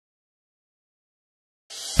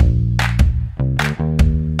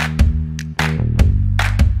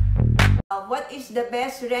what is the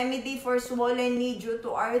best remedy for swollen knee due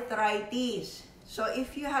to arthritis? So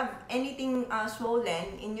if you have anything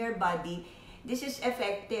swollen in your body, this is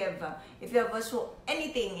effective. If you have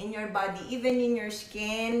anything in your body, even in your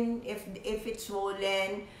skin, if it's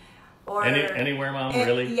swollen, or anywhere, Mom,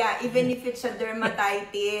 really? Yeah, even if it's a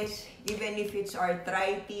dermatitis, even if it's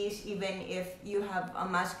arthritis, even if you have a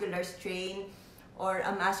muscular strain or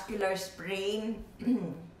a muscular sprain,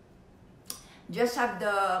 just have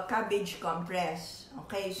the cabbage compress.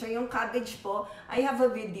 Okay, so yung cabbage po, I have a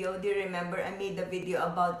video. Do you remember? I made a video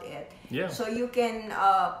about it. Yeah. So you can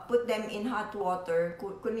put them in hot water.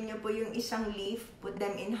 Kunin nyo po yung isang leaf, put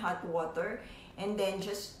them in hot water, and then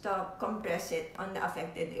just compress it on the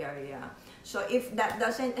affected area. So if that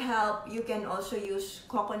doesn't help, you can also use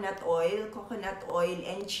coconut oil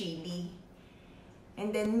and chili.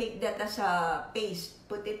 And then make that as a paste.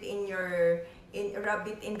 Put it rub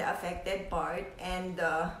it in the affected part, and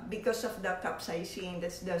because of the capsaicin,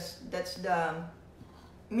 that's the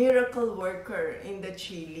miracle worker in the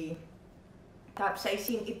chili.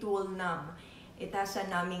 Capsaicin, it will numb. It has a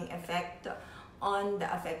numbing effect on the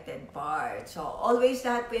affected part. So always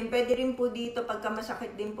lahat po yun. Pwede rin po dito pagka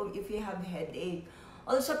masakit din po if you have headache.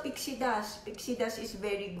 Also pixie dust. Pixie dust is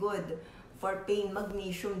very good for pain.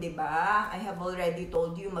 Magnesium, diba? I have already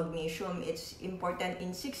told you magnesium, it's important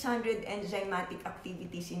in 600 enzymatic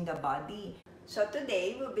activities in the body. So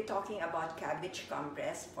today, we'll be talking about cabbage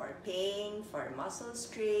compress for pain, for muscle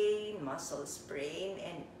strain, muscle sprain,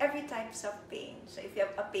 and every types of pain. So if you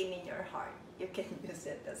have a pain in your heart, you can use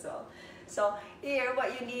it as well. So here,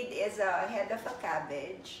 what you need is a head of a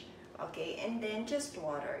cabbage, okay, and then just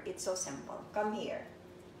water. It's so simple. Come here.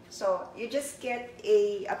 So, you just get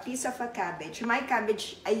a piece of a cabbage. My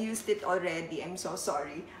cabbage, I used it already. I'm so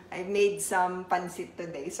sorry. I made some pancit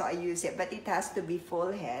today, so I use it. But it has to be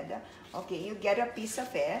full head. Okay, you get a piece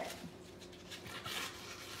of it.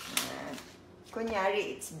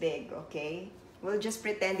 Kunyari, it's big, okay? We'll just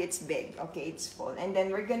pretend it's big, okay? It's full. And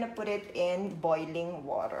then we're gonna put it in boiling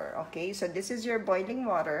water, okay? So, this is your boiling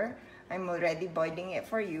water. I'm already boiling it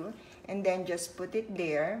for you. And then just put it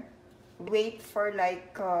there. Wait for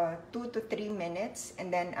like 2 to 3 minutes,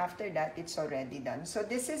 and then after that it's already done. So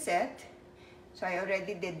this is it. So I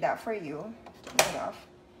already did that for you. Turn it off.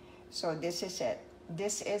 So this is it.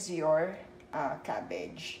 This is your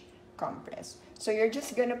cabbage compress. So you're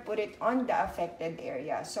just gonna put it on the affected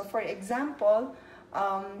area. So for example,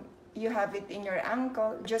 you have it in your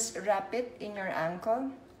ankle, just wrap it in your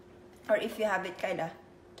ankle, or if you have it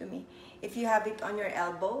if you have it on your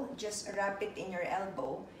elbow, just wrap it in your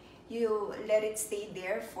elbow. You let it stay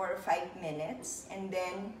there for 5 minutes, and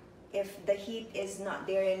then if the heat is not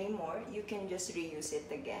there anymore, you can just reuse it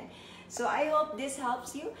again. So I hope this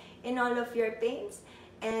helps you in all of your pains,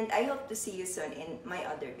 and I hope to see you soon in my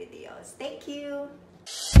other videos. Thank you!